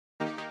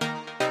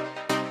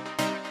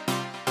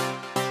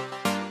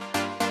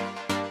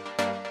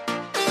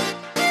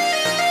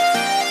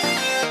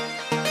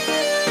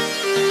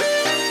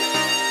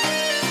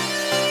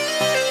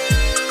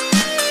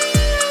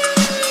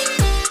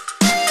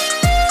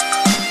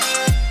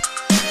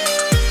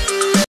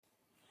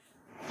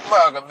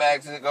welcome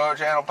back to the Go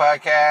Channel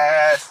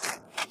podcast.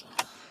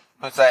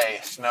 It's a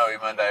snowy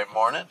Monday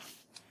morning.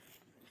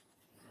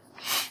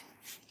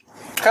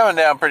 Coming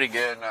down pretty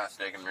good, not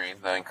sticking or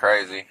anything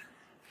crazy.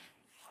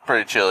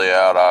 Pretty chilly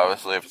out,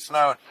 obviously, if it's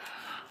snowing.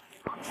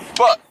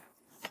 But,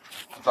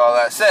 with all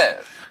that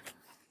said,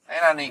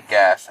 and I need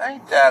gas,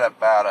 ain't that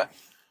about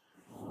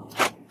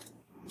it?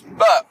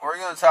 But, we're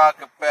going to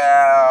talk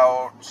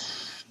about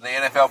the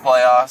NFL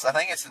playoffs. I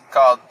think it's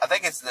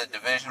the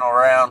divisional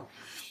round.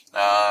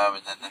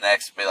 And then the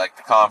next would be like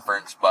the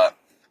conference, but,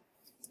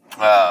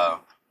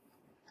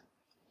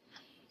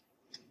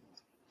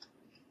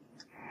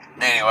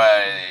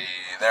 anyway,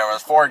 there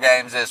was 4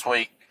 games this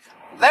week.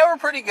 They were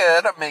pretty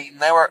good. I mean,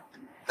 they were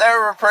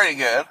pretty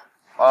good.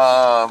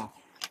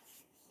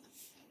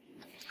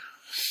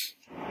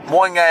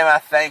 One game I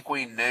think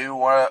we knew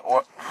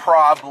what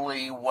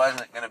probably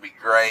wasn't going to be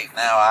great.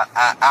 Now,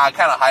 I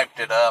kind of hyped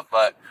it up,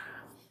 but,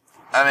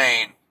 I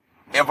mean,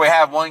 if we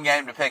have one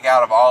game to pick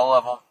out of all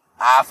of them,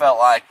 I felt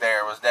like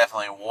there was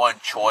definitely one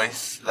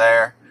choice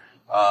there,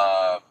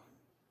 of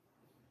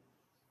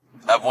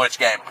which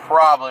game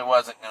probably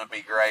wasn't going to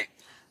be great.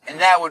 And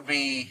that would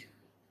be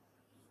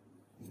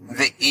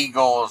the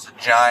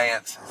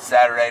Eagles-Giants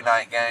Saturday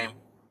night game.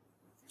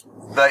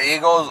 The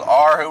Eagles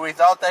are who we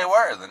thought they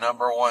were, the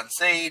number 1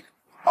 seed,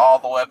 all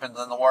the weapons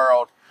in the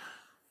world,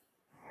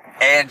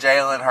 and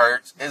Jalen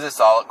Hurts is a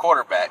solid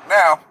quarterback.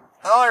 Now,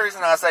 the only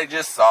reason I say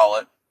just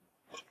solid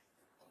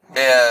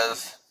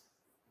is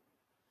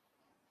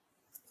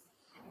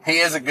he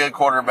is a good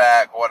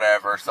quarterback,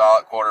 whatever,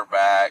 solid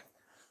quarterback.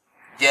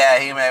 Yeah,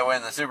 he may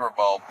win the Super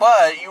Bowl,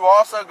 but you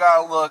also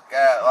got to look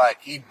at,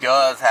 like, he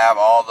does have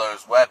all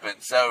those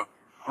weapons, so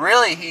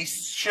really he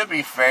should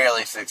be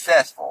fairly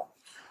successful.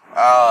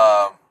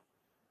 Now,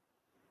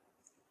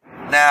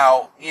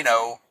 you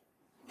know,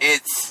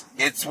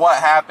 it's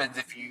what happens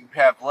if you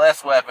have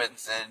less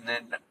weapons and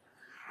then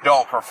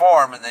don't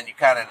perform, and then you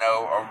kind of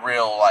know a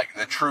real, like,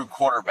 the true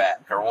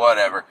quarterback or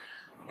whatever,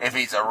 if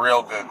he's a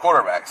real good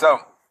quarterback.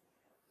 So,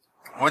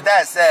 with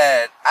that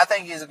said, I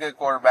think he's a good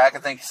quarterback. I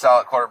think he's a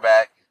solid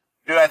quarterback.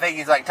 Do I think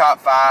he's like top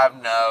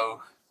 5?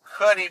 No.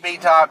 Could he be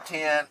top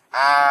 10?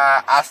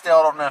 I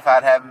still don't know if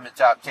I'd have him in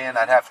top 10.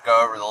 I'd have to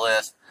go over the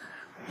list.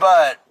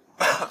 But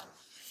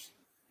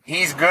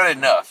he's good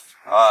enough.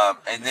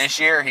 And this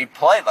year he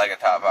played like a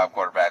top 5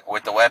 quarterback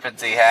with the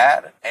weapons he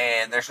had,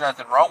 and there's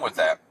nothing wrong with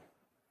that.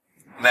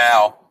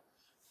 Now,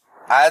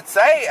 I'd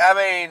say, I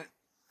mean,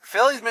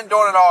 Philly's been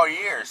doing it all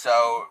year,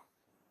 so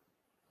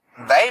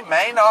they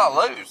may not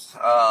lose.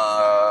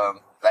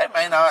 They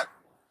may not,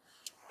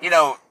 you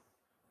know,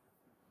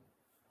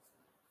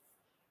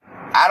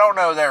 I don't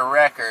know their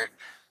record.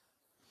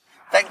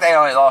 I think they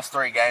only lost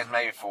 3 games,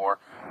 maybe 4.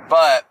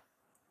 But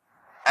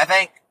I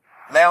think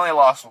they only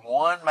lost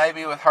 1,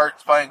 maybe with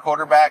Hurts playing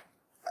quarterback,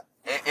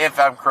 if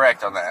I'm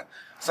correct on that.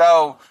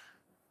 So,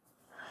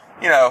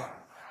 you know,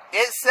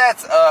 it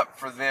sets up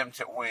for them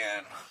to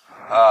win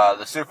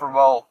the Super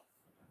Bowl,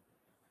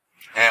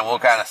 and we'll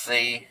kind of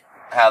see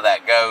how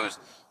that goes.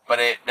 But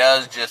it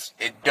does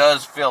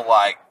feel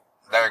like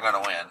they're going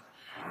to win.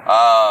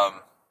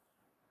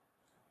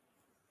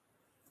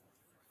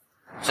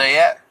 So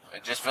yeah,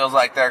 it just feels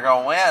like they're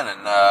going to win,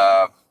 and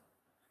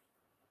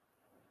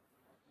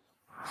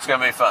it's going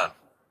to be fun.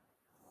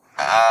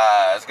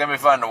 It's going to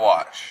be fun to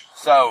watch.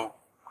 So,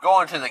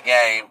 going back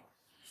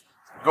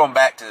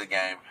to the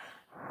game,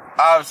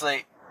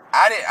 obviously,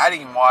 I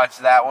didn't even watch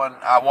that one.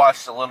 I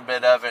watched a little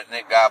bit of it, and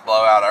it got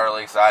blowout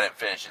early, so I didn't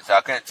finish it. So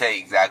I couldn't tell you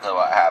exactly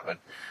what happened.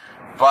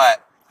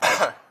 But,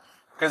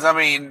 because, I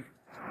mean,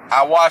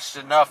 I watched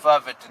enough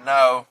of it to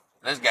know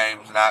this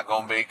game's not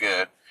going to be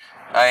good.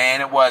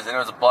 And it wasn't. It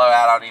was a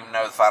blowout. I don't even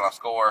know the final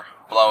score.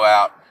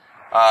 Blowout.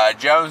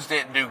 Jones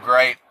didn't do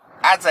great.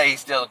 I'd say he's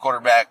still the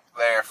quarterback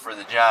there for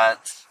the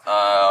Giants.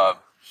 I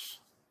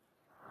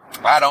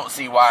don't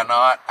see why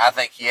not. I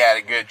think he had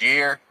a good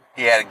year.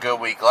 He had a good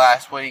week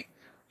last week.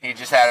 He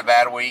just had a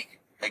bad week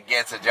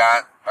against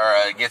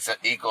against an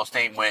Eagles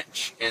team,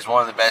 which is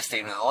one of the best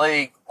teams in the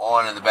league,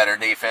 one of the better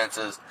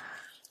defenses.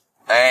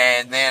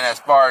 And then as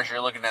far as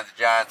you're looking at the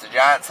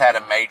Giants had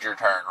a major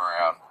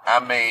turnaround. I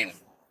mean,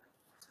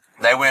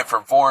 they went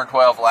from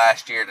 4-12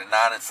 last year to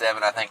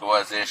 9-7, I think it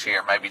was this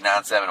year, maybe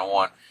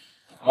 9-7-1.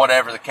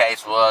 Whatever the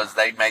case was,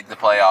 they made the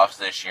playoffs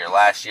this year.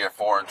 Last year,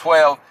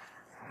 4-12.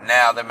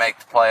 Now they make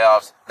the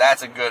playoffs.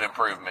 That's a good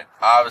improvement.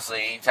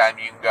 Obviously, anytime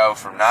you can go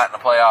from not in the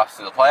playoffs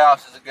to the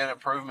playoffs is a good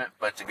improvement,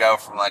 but to go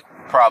from like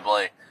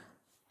probably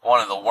one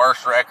of the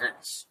worst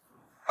records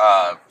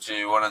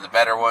to one of the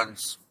better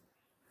ones,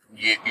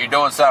 you're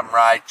doing something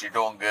right. You're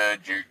doing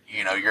good.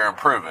 You're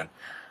improving.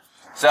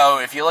 So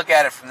if you look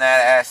at it from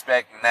that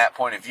aspect and that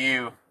point of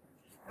view,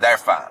 they're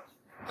fine.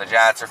 The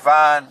Giants are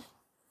fine.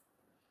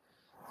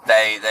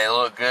 They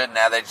look good.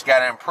 Now they just got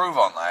to improve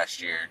on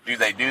last year. Do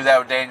they do that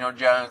with Daniel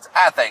Jones?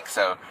 I think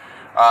so.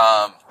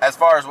 As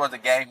far as what the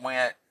game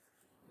went,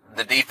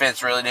 the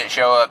defense really didn't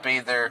show up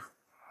either.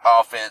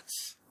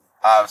 Offense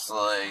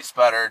obviously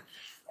sputtered,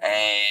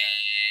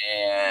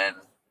 and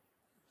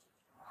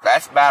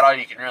That's about all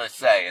you can really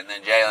say. And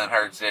then Jalen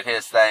Hurts did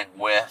his thing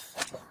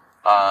with,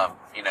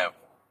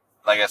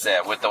 like I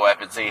said, with the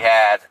weapons he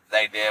had,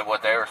 they did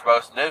what they were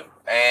supposed to do.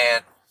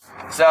 And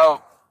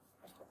so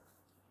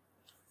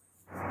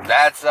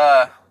that's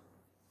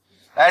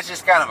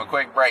just kind of a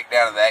quick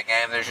breakdown of that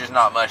game. There's just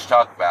not much to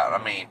talk about.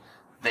 I mean,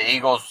 the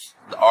Eagles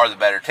are the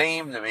better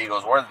team. The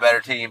Eagles were the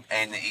better team,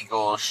 and the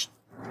Eagles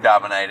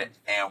dominated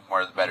and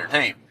were the better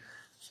team.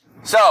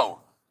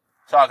 So,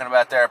 talking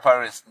about their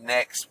opponents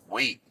next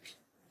week,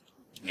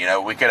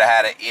 we could have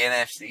had an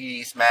NFC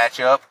East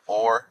matchup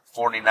or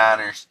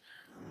 49ers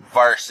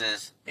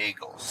versus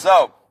Eagles.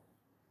 So,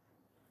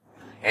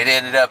 it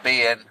ended up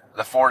being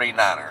the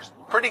 49ers.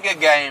 Pretty good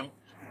game.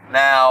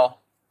 Now,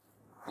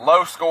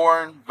 low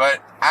scoring,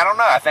 but I don't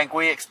know. I think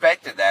we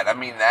expected that. I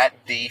mean,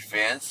 that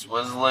defense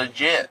was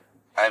legit.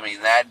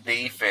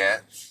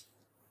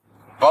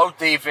 Both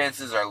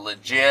defenses are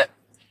legit.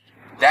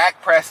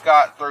 Dak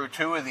Prescott threw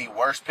two of the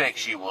worst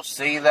picks you will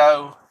see,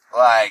 though.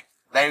 Like,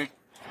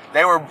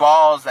 they were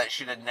balls that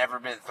should have never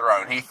been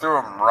thrown. He threw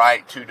them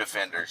right to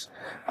defenders.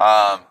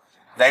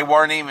 They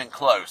weren't even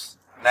close.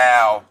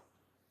 Now,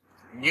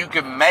 you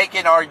can make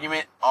an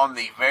argument on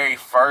the very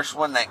first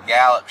one that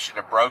Gallup should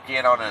have broke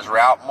in on his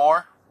route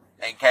more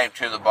and came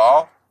to the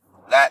ball.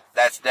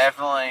 That's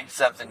definitely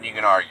something you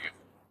can argue.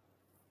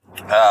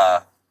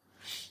 That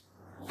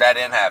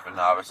didn't happen,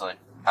 obviously.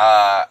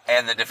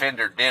 And the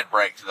defender did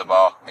break to the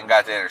ball and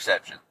got the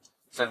interception.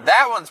 So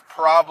that one's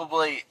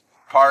probably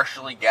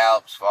partially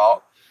Gallup's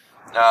fault.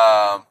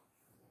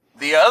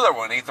 The other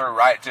one, he threw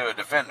right to a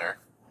defender.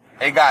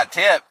 It got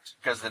tipped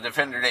because the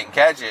defender didn't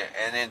catch it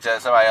and into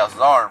somebody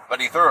else's arm,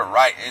 but he threw it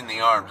right in the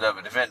arms of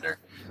a defender.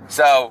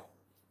 So,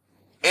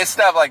 it's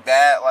stuff like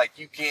that. Like,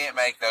 you can't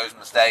make those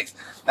mistakes.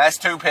 That's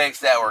two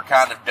picks that were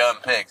kind of dumb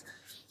picks.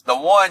 The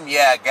one,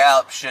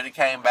 Gallup should have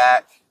came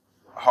back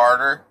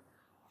harder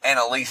and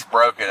at least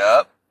broke it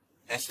up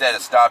instead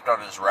of stopped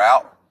on his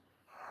route.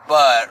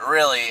 But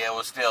really, it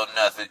was still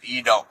nothing.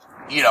 You don't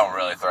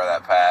really throw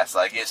that pass.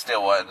 Like, it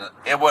still wasn't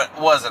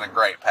a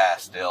great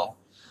pass still.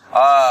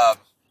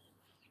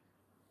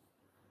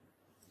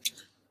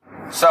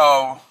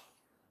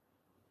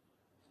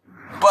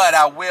 But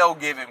I will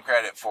give him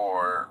credit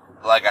for,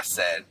 like I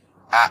said,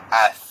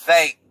 I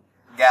think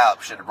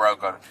Gallup should have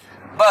broke on it.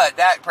 But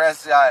Dak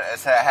Prescott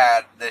has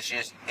had this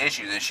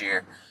issue this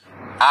year.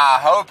 I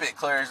hope it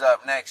clears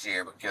up next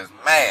year because,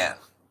 man,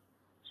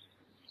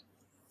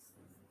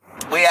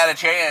 we had a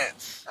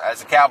chance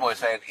as a Cowboys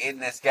fan in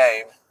this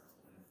game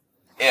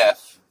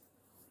if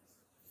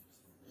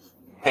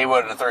he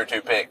wouldn't have threw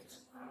two picks.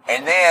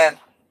 And then,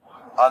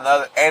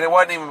 and it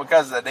wasn't even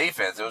because of the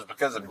defense. It was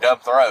because of dumb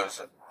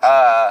throws.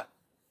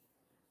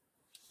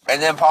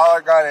 And then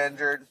Pollard got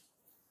injured.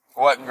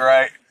 Wasn't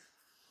great.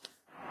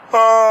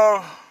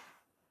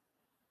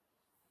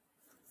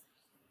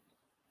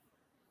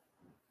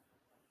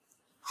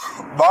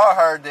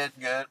 Maher did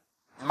good.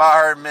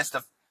 Maher missed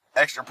an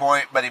extra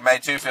point, but he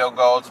made 2 field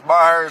goals.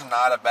 Maher's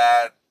not a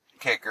bad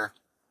kicker.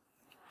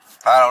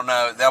 I don't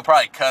know. They'll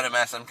probably cut him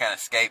as some kind of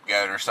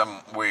scapegoat or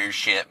some weird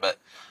shit, but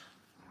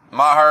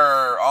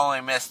Maher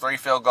only missed 3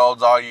 field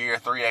goals all year,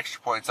 3 extra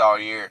points all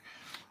year.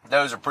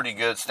 Those are pretty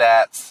good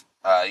stats.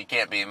 You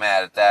can't be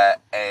mad at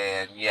that,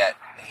 and yet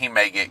he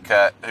may get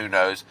cut. Who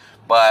knows?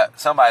 But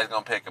somebody's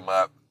going to pick him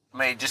up. I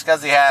mean, just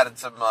because he had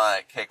some,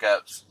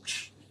 hiccups,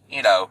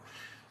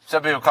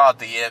 some people call it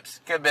the yips.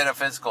 Could have been a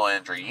physical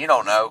injury. You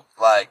don't know.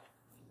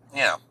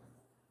 He'll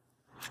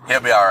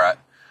be alright.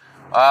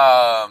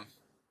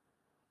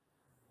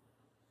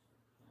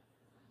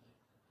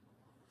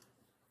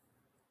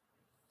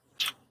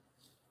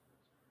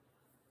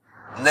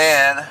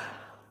 Then,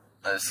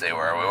 let's see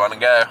where we want to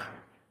go.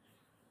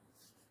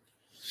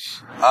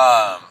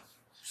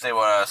 See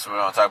what else we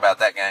want to talk about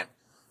that game.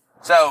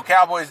 So,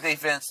 Cowboys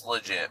defense,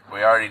 legit.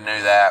 We already knew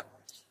that.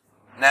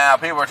 Now,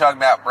 people are talking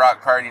about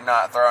Brock Purdy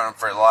not throwing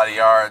for a lot of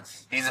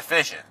yards. He's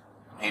efficient.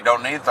 He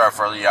don't need to throw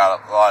for a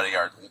lot of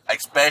yards,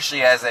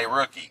 especially as a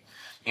rookie.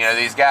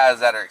 These guys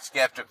that are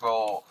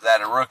skeptical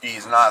that a rookie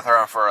is not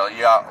throwing for a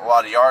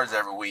lot of yards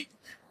every week,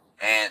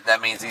 and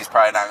that means he's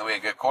probably not going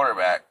to be a good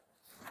quarterback.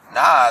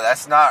 Nah,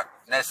 that's not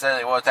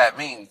necessarily what that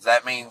means.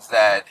 That means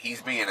that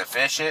he's being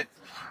efficient.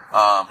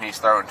 He's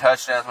throwing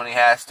touchdowns when he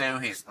has to.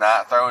 He's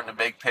not throwing the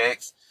big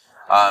picks.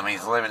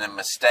 He's limiting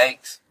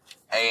mistakes.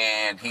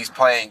 And he's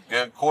playing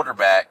good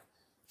quarterback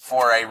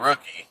for a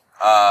rookie.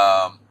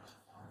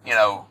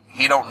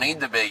 He don't need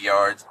the big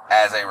yards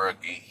as a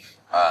rookie.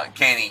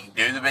 Can he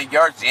do the big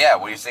yards? Yeah,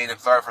 we've seen him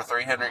throw for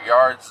 300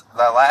 yards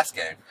that last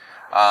game.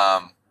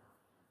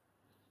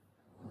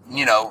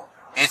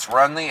 It's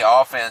run the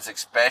offense,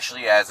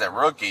 especially as a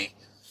rookie,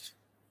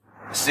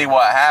 see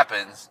what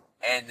happens,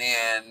 and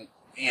then,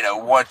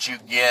 once you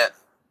get,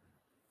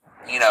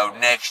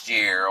 next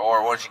year,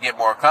 or once you get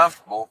more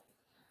comfortable,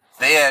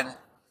 then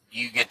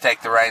you get to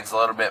take the reins a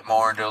little bit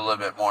more and do a little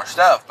bit more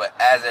stuff. But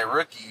as a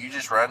rookie, you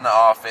just run the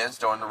offense,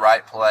 doing the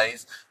right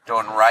plays,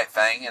 doing the right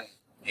thing, and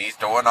he's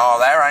doing all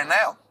that right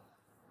now.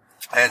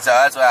 And so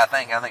that's what I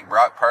think. I think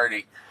Brock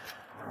Purdy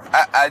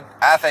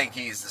I think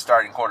he's the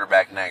starting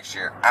quarterback next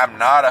year. I'm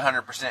not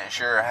 100%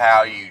 sure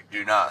how you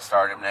do not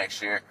start him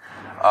next year.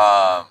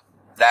 That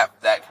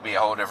could be a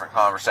whole different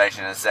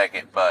conversation in a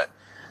second. But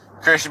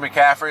Christian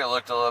McCaffrey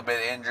looked a little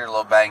bit injured, a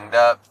little banged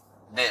up.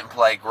 Didn't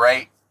play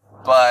great,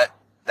 but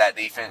that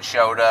defense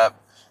showed up.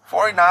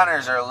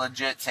 49ers are a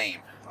legit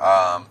team.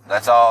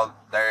 That's all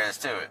there is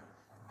to it.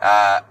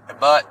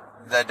 But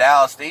the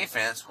Dallas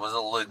defense was a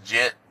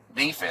legit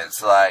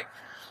defense. Like,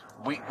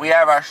 we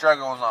have our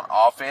struggles on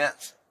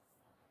offense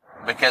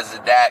because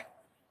of Dak.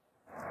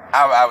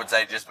 I would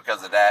say just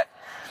because of Dak.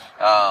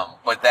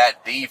 But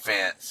that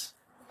defense,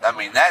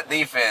 that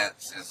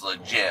defense is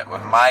legit.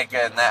 With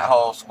Micah and that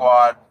whole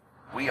squad,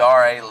 we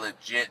are a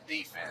legit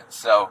defense.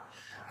 So,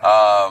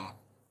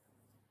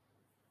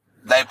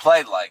 they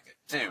played like it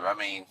too.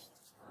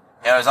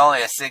 It was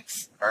only a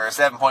 6 or a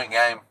 7 point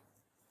game.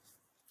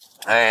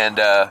 And,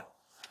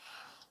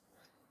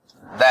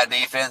 that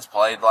defense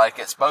played like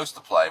it's supposed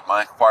to play.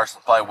 Michael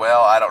Parsons played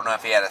well. I don't know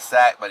if he had a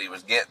sack, but he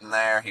was getting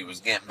there. He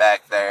was getting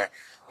back there.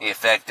 He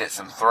affected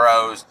some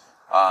throws.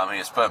 He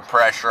was putting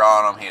pressure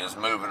on them. He was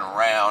moving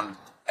around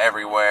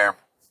everywhere.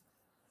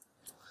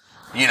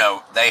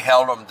 They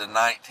held them to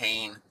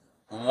 19.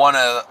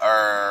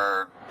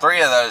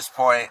 3 of those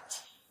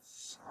points,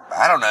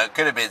 I don't know, it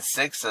could have been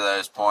 6 of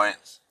those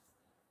points.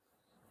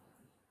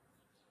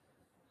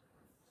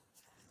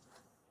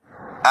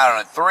 I don't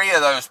know, 3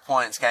 of those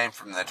points came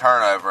from the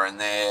turnover, and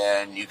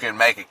then you can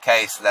make a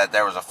case that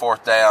there was a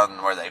 4th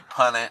down where they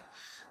punted,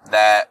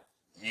 that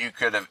you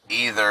could have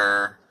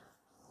either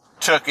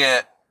took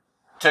a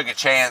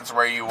chance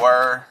where you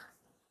were,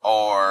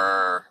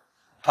 or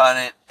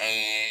punted,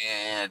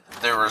 and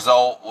the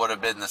result would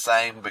have been the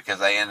same because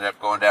they ended up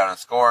going down and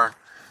scoring.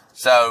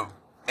 So,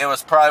 it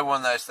was probably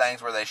one of those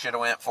things where they should have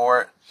went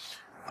for it.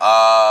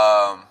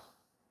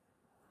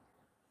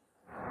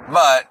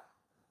 But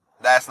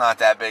that's not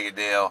that big a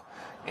deal.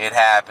 It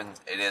happens.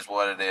 It is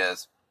what it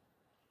is.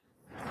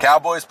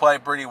 Cowboys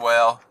played pretty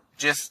well.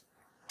 Just,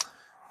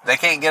 they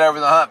can't get over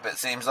the hump. It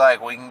seems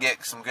like we can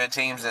get some good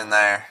teams in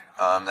there.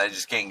 They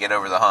just can't get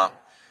over the hump.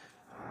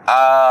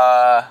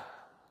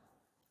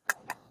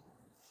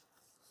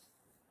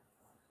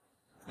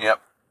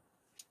 Yep.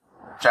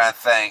 Trying to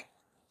think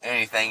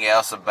anything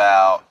else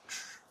about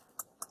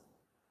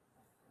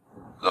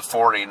the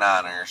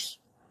 49ers.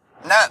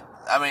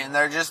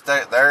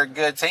 They're a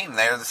good team.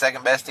 They're the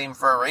second best team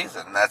for a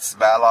reason. That's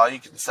about all you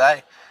can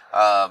say.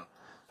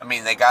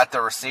 They got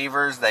the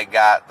receivers, they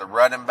got the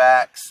running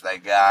backs, they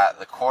got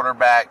the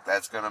quarterback.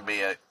 That's going to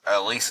be at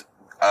least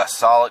a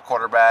solid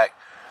quarterback.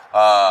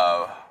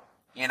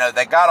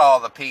 They got all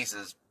the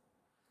pieces.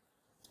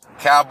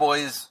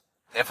 Cowboys,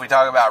 if we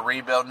talk about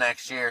rebuild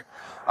next year,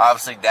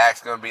 obviously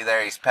Dak's going to be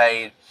there. He's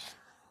paid.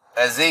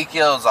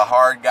 Ezekiel's a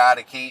hard guy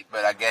to keep,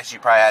 but I guess you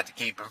probably have to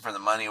keep him for the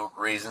money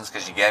reasons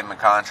because you gave him a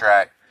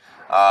contract.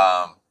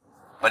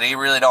 But he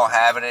really don't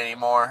have it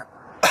anymore.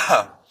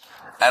 I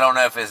don't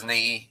know if his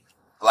knee,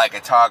 like a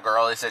Todd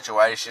Gurley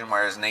situation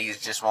where his knees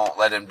just won't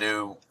let him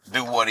do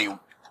what he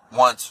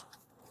once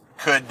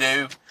could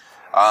do.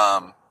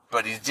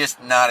 But he's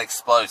just not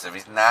explosive.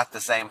 He's not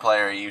the same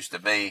player he used to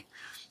be.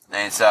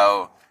 And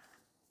so,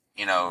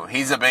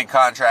 he's a big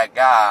contract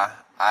guy.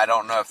 I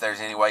don't know if there's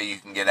any way you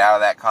can get out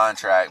of that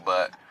contract,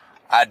 but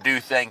I do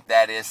think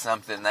that is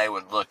something they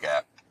would look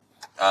at.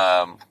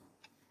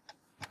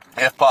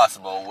 If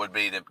possible, would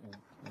be to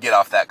get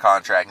off that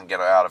contract and get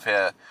out of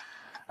here,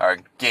 or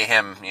get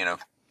him,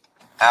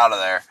 out of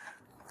there.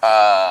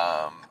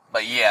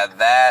 But yeah,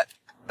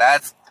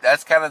 that's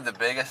kind of the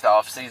biggest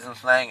off-season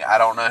thing. I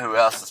don't know who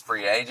else is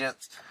free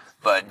agents,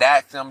 but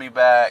Dak's gonna be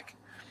back.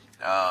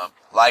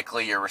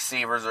 Likely your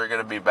receivers are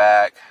gonna be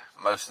back,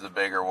 most of the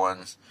bigger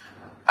ones.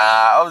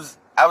 I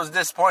was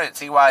disappointed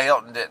T.Y.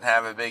 Hilton didn't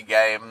have a big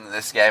game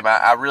this game.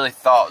 I really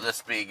thought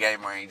this would be a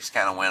game where he just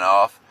kind of went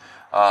off,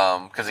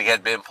 because he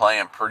had been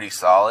playing pretty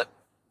solid.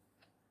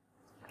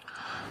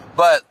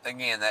 But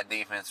again, that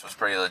defense was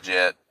pretty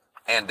legit,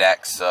 and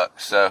Dak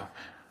sucked. So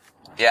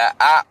yeah,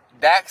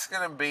 Dak's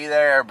gonna be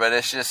there, but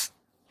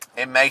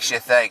it makes you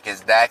think: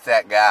 is Dak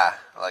that guy?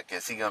 Like,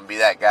 is he gonna be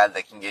that guy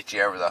that can get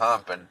you over the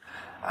hump? And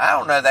I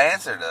don't know the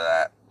answer to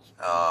that.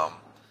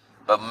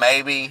 But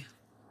maybe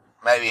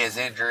his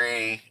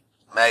injury,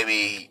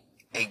 maybe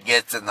he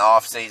gets in the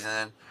off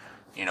season,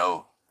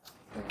 get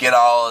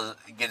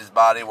his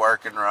body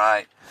working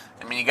right.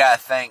 You gotta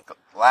think,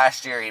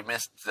 last year he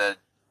missed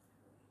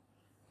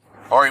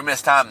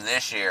time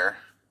this year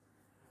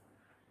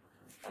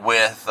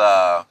with,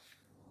 the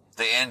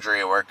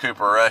injury where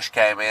Cooper Rush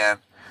came in.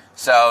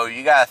 So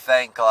you gotta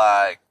think,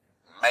 like,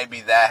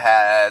 maybe that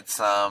had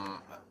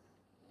some,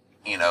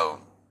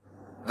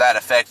 that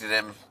affected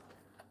him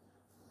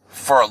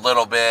for a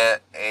little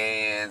bit,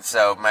 and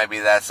so maybe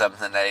that's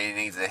something that he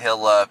needs to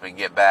heal up and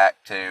get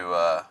back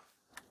to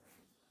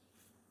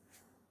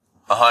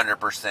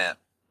 100%.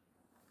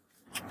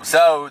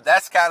 So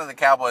that's kind of the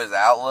Cowboys'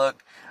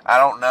 outlook. I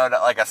don't know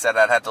that, like I said,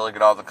 I'd have to look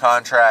at all the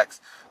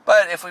contracts,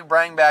 but if we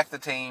bring back the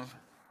team,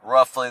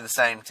 roughly the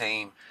same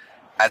team,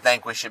 I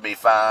think we should be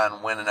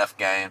fine, win enough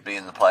games, be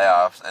in the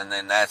playoffs, and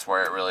then that's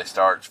where it really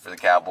starts for the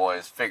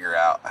Cowboys. Figure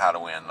out how to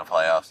win in the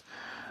playoffs.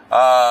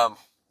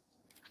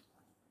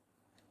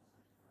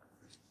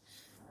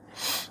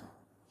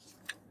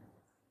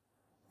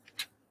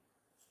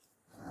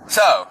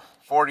 So,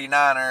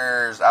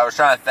 49ers, I was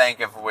trying to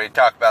think if we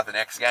talk about the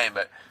next game,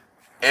 but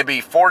it'd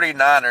be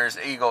 49ers,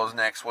 Eagles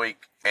next week,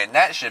 and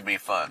that should be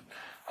fun.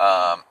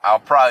 I'll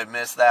probably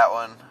miss that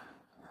one.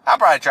 I'll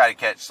probably try to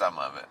catch some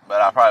of it, but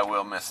I probably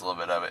will miss a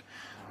little bit of it.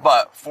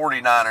 But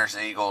 49ers,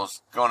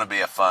 Eagles, going to be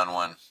a fun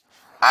one.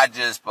 I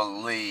just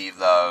believe,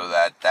 though,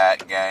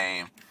 that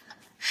game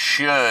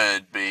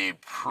should be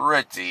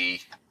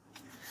pretty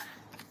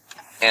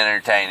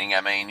entertaining.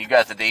 I mean, you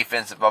got the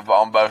defensive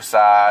on both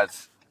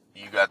sides.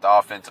 You got the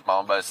offensive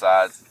on both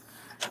sides.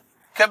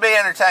 Could be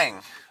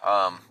entertaining.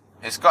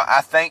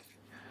 I think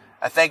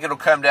it'll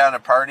come down to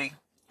Purdy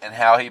and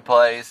how he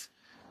plays.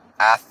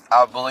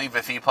 I believe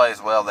if he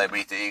plays well, they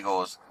beat the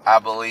Eagles. I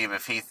believe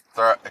if he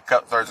throws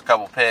a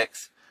couple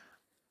picks,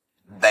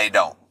 they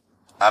don't.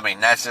 I mean,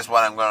 that's just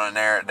what I'm going to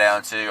narrow it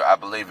down to. I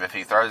believe if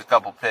he throws a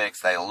couple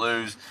picks, they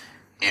lose.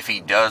 If he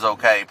does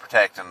okay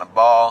protecting the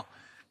ball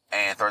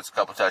and throws a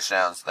couple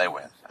touchdowns, they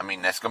win. I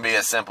mean, that's going to be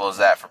as simple as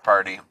that for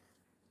Purdy.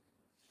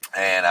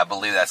 And I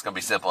believe that's going to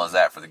be simple as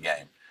that for the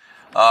game.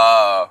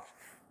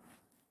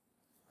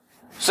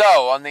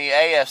 So, on the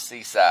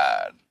AFC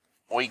side,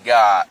 we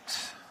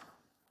got...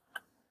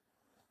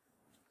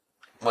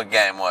 What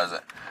game was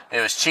it? It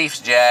was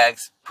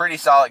Chiefs-Jags. Pretty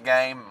solid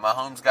game.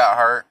 Mahomes got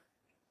hurt.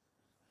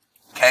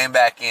 Came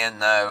back in,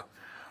 though.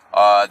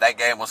 That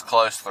game was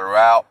close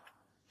throughout.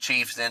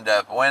 Chiefs end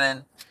up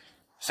winning.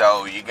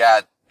 So, you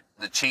got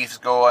the Chiefs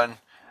going.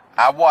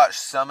 I watched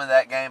some of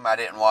that game. I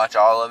didn't watch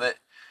all of it.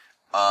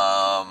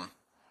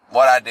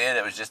 What I did,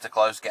 it was just a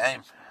close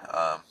game.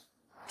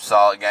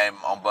 Solid game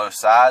on both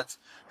sides.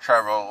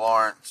 Trevor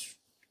Lawrence,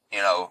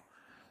 I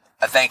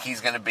think he's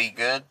going to be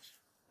good.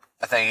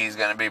 I think he's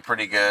going to be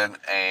pretty good.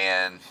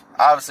 And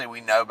obviously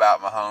we know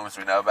about Mahomes.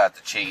 We know about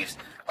the Chiefs.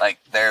 Like,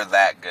 they're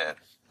that good.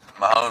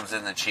 Mahomes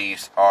and the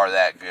Chiefs are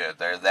that good.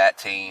 They're that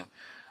team.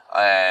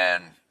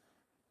 And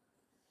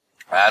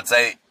I'd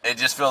say it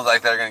just feels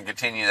like they're going to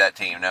continue that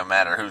team no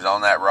matter who's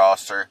on that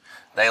roster.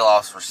 They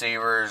lost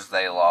receivers.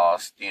 They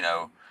lost,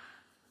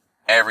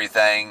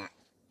 everything.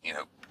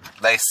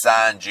 They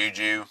signed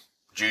Juju.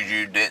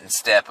 Juju didn't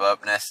step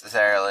up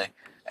necessarily.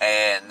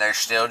 And they're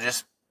still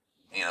just,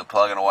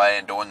 plugging away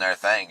and doing their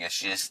thing. It's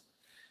just,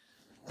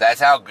 that's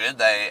how good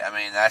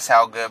that's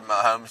how good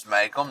Mahomes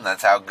make them.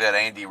 That's how good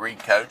Andy Reid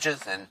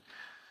coaches. And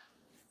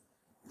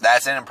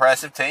that's an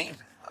impressive team.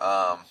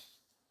 That's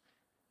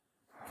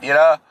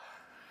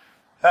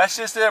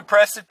just an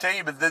impressive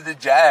team. And then the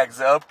Jags,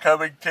 the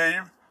upcoming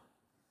team,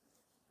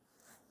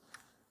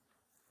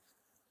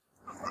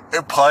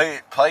 it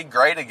played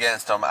great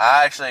against them.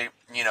 I actually,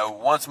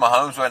 once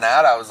Mahomes went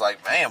out, I was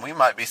like, man, we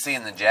might be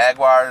seeing the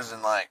Jaguars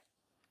and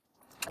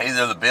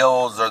either the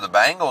Bills or the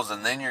Bengals.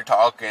 And then you're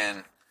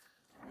talking,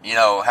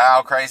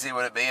 how crazy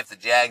would it be if the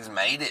Jags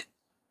made it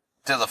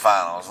to the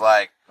finals?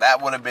 Like,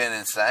 that would have been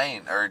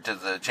insane, or to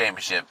the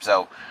championship.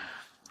 So,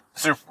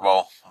 Super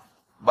Bowl.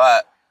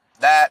 But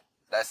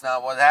that's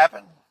not what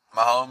happened.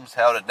 Mahomes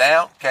held it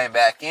down, came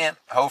back in.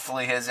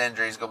 Hopefully his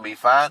injury is going to be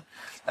fine.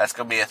 That's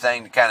going to be a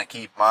thing to kind of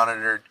keep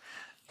monitored.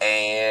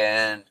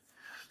 And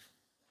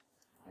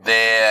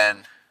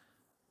then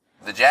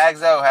the Jags,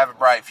 though, have a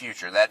bright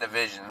future. That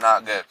division is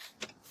not good.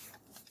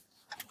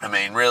 I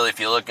mean, really, if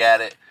you look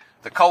at it,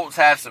 the Colts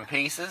have some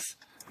pieces.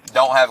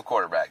 Don't have a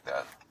quarterback,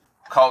 though.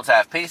 Colts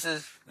have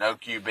pieces, no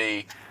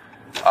QB.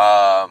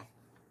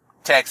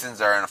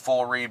 Texans are in a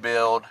full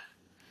rebuild.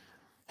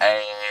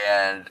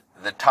 And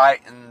the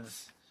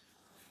Titans,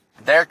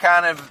 they're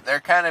kind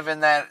of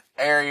in that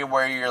area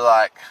where you're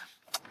like,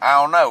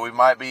 I don't know, we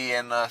might be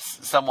in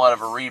somewhat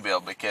of a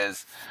rebuild,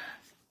 because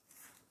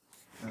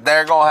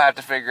they're going to have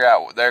to figure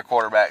out their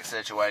quarterback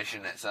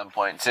situation at some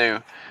point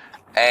too.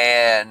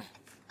 And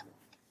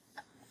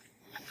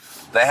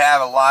they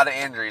have a lot of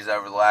injuries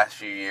over the last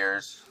few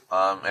years.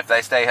 If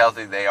they stay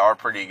healthy, they are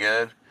pretty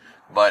good,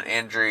 but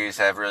injuries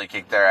have really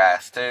kicked their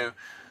ass too.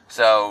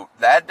 So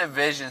that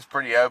division's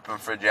pretty open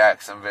for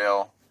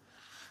Jacksonville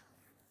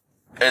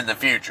in the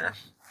future.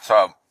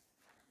 So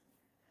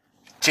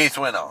Chiefs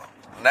win on.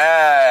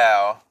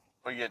 Now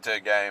we get to a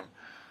game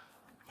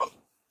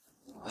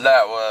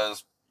that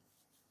was,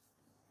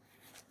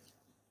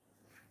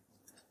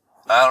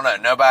 I don't know,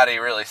 nobody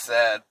really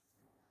said.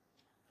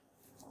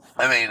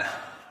 I mean,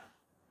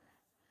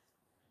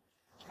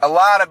 a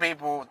lot of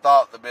people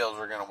thought the Bills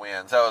were going to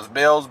win. So it was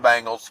Bills,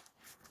 Bengals.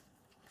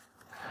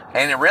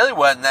 And it really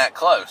wasn't that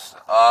close.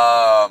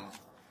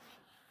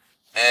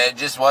 It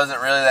just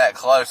wasn't really that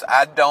close.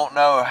 I don't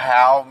know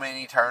how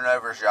many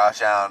turnovers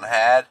Josh Allen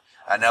had.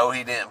 I know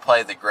he didn't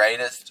play the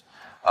greatest.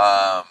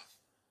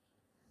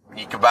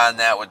 You combine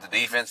that with the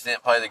defense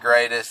didn't play the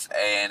greatest,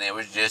 and it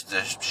was just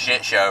a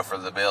shit show for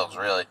the Bills,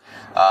 really.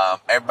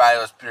 Everybody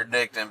was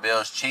predicting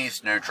Bills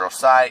Chiefs neutral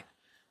site.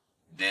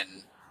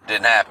 Didn't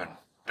happen.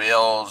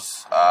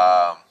 Bills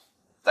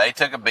they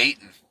took a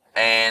beating.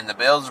 And the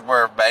Bills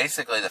were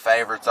basically the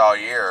favorites all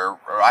year,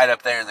 right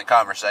up there in the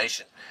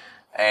conversation.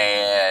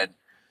 And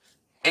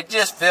it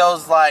just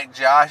feels like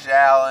Josh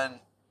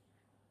Allen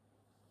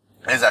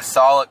is a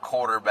solid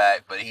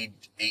quarterback, but he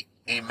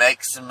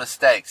makes some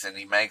mistakes, and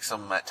he makes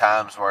them at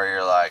times where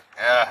you're like,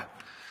 ugh.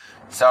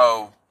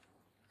 So,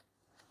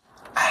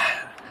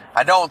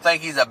 I don't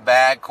think he's a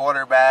bad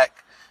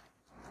quarterback.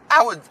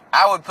 I would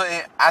put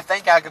him, I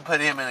think I could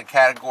put him in a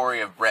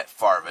category of Brett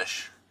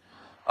Favre-ish.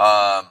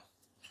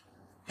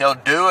 He'll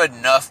do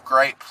enough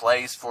great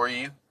plays for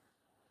you,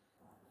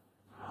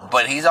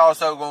 but he's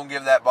also going to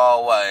give that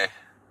ball away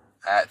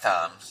at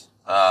times.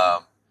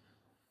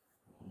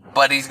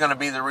 But he's going to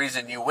be the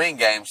reason you win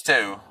games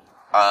too.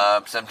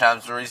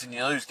 Sometimes the reason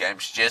you lose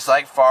games, just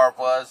like Favre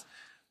was.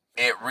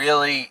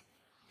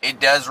 It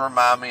does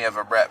remind me of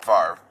a Brett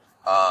Favre,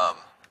 kind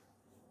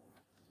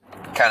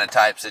of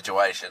type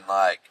situation.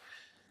 Like,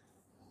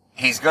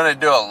 he's going to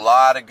do a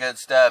lot of good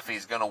stuff.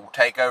 He's going to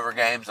take over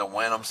games and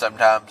win them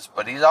sometimes,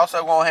 but he's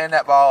also going to hand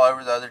that ball over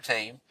to the other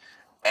team,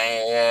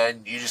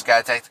 and you just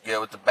got to take the good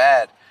with the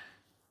bad.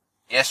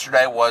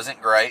 Yesterday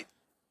wasn't great,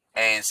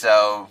 and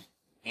so,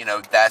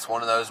 that's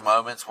one of those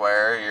moments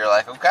where you're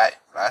like, okay,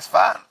 that's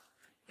fine.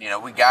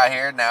 We got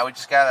here, now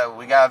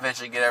we gotta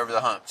eventually get over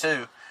the hump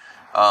too.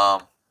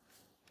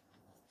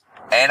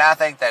 And I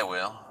think they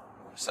will.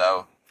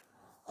 So,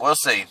 we'll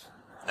see.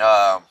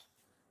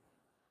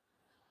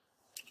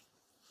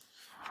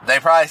 They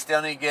probably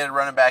still need to get a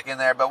running back in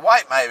there, but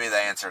White might be the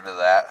answer to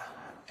that.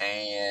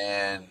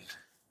 And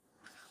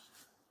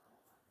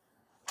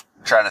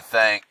I'm trying to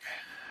think.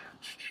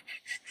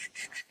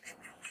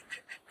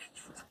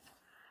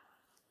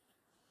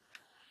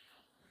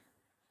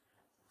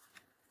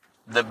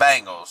 The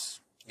Bengals.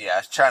 Yeah, I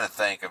was trying to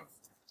think of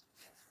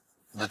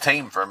the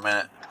team for a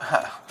minute,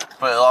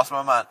 but I lost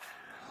my mind.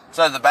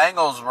 So the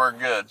Bengals were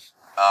good.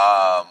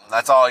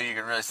 That's all you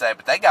can really say.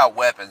 But they got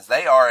weapons.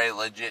 They are a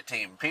legit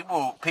team.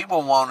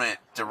 People want it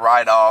to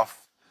write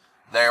off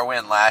their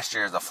win last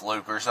year as a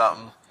fluke or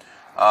something.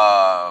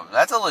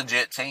 That's a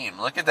legit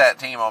team. Look at that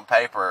team on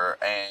paper,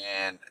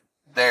 and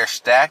they're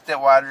stacked at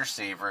wide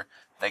receiver.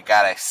 They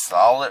got a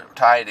solid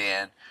tight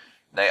end.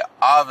 They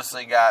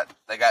obviously got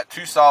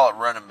two solid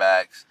running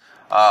backs.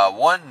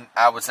 One,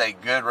 I would say,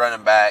 good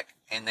running back,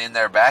 and then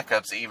their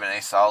backup's even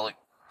a solid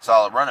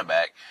running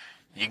back.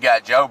 You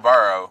got Joe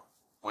Burrow,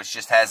 which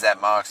just has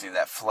that moxie,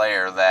 that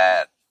flair,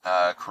 that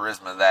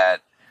charisma,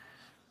 that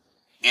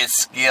is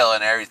skill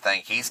and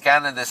everything. He's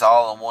kind of this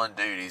all-in-one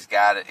dude. He's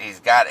got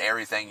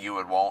everything you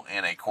would want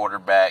in a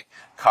quarterback: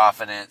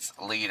 confidence,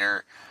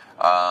 leader.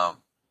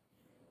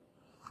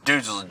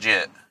 Dude's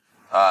legit.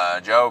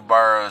 Joe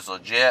Burrow's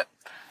legit.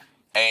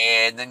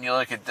 And then you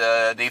look at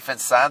the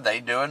defense side, they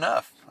do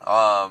enough.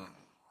 I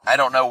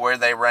don't know where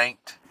they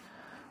ranked,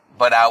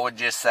 but I would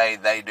just say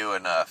they do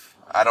enough.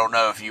 I don't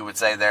know if you would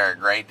say they're a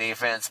great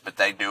defense, but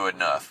they do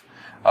enough.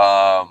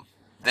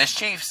 This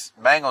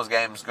Chiefs-Bengals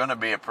game is going to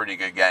be a pretty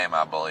good game,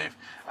 I believe.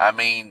 I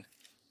mean,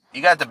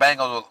 you got the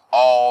Bengals with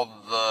all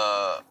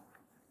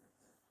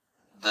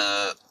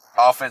the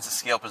offensive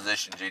skill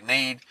positions you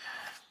need.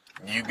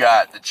 You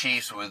got the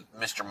Chiefs with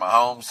Mr.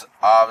 Mahomes,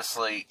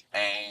 obviously,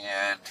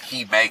 and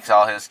he makes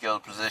all his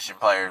skilled position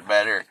players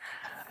better.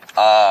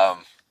 And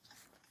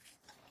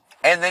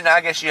then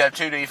I guess you have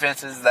two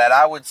defenses that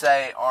I would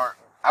say aren't.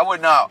 I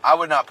would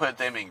not put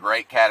them in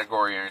great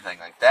category or anything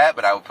like that,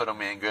 but I would put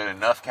them in good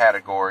enough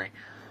category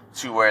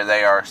to where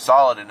they are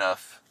solid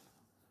enough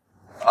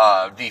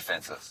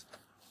defenses.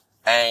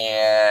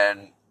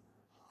 And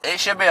it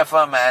should be a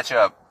fun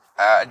matchup.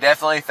 I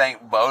definitely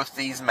think both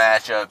these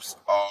matchups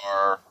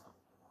are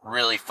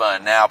really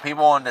fun. Now,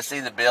 people wanted to see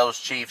the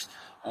Bills-Chiefs,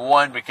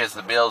 one, because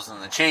the Bills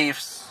and the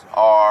Chiefs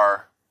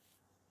are,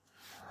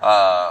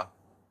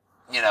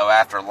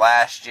 after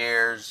last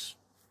year's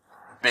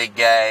big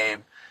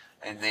game,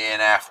 and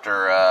then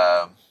after,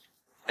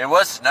 it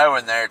was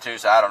snowing there too,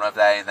 so I don't know if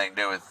that had anything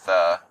to do with,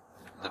 the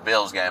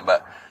Bills game,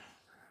 but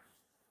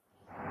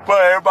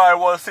everybody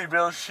wants to see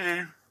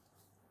Bills-Chiefs.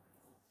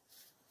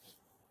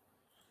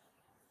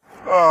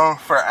 Oh,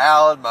 for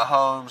Allen,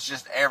 Mahomes,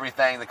 just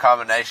everything, the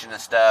combination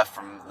of stuff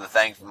from the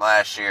thing from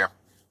last year.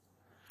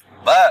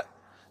 But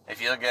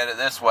if you look at it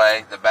this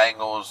way, the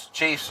Bengals,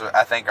 Chiefs,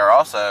 I think, are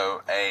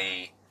also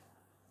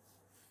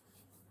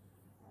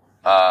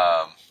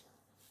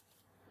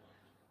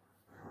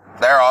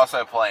they're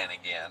also playing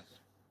again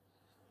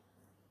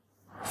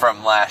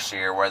from last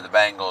year, where the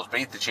Bengals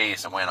beat the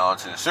Chiefs and went on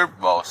to the Super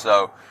Bowl.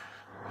 So,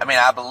 I mean,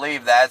 I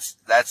believe that's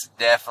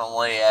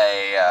definitely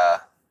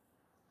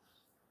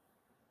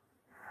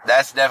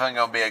that's definitely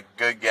going to be a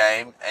good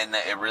game, and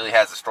it really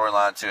has a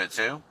storyline to it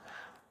too.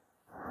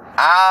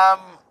 I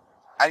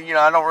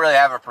don't really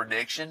have a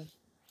prediction.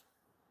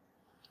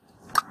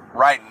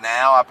 Right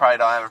now, I probably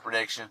don't have a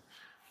prediction.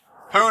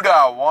 Who do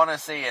I want to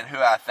see and who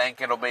I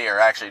think it'll be are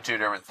actually two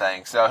different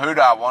things. So, who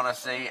do I want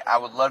to see? I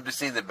would love to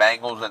see the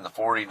Bengals and the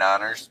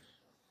 49ers.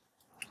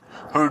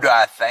 Who do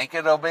I think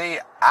it'll be?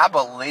 I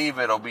believe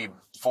it'll be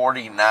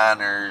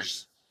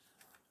 49ers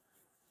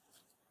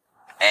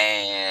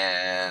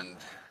and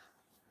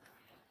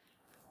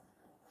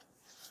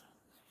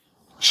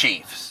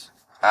Chiefs.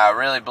 I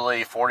really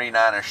believe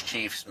 49ers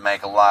Chiefs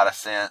make a lot of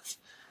sense.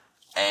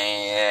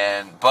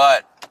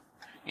 But,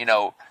 you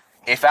know,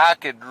 if I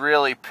could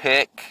really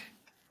pick,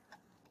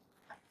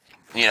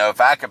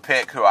 if I could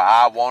pick who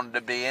I wanted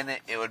to be in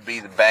it, it would be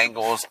the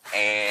Bengals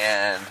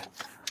and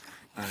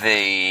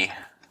the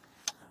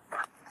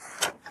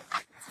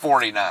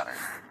 49ers.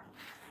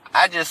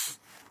 I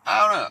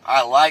don't know.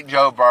 I like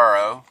Joe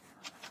Burrow.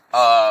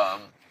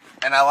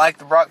 And I like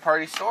the Brock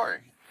Purdy story.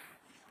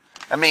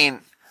 I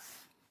mean,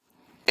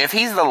 if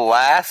he's the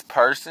last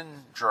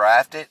person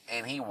drafted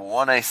and he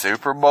won a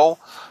Super Bowl,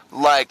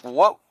 like,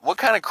 what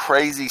kind of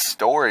crazy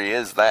story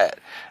is that?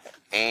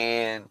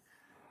 And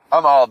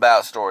I'm all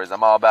about stories.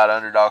 I'm all about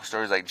underdog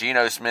stories. Like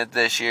Geno Smith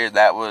this year,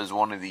 that was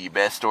one of the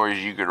best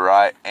stories you could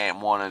write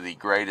and one of the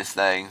greatest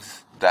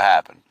things to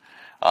happen.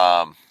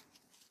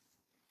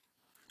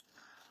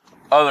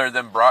 Other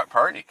than Brock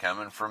Purdy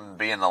coming from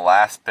being the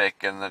last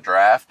pick in the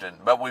draft.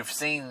 But we've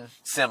seen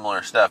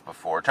similar stuff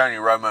before. Tony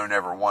Romo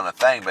never won a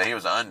thing, but he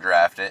was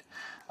undrafted.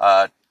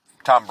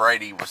 Tom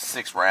Brady was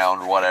 6th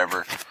round,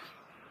 whatever.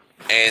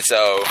 And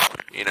so,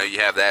 you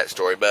have that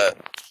story. But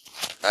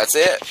that's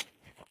it.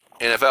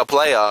 NFL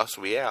playoffs,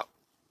 we out.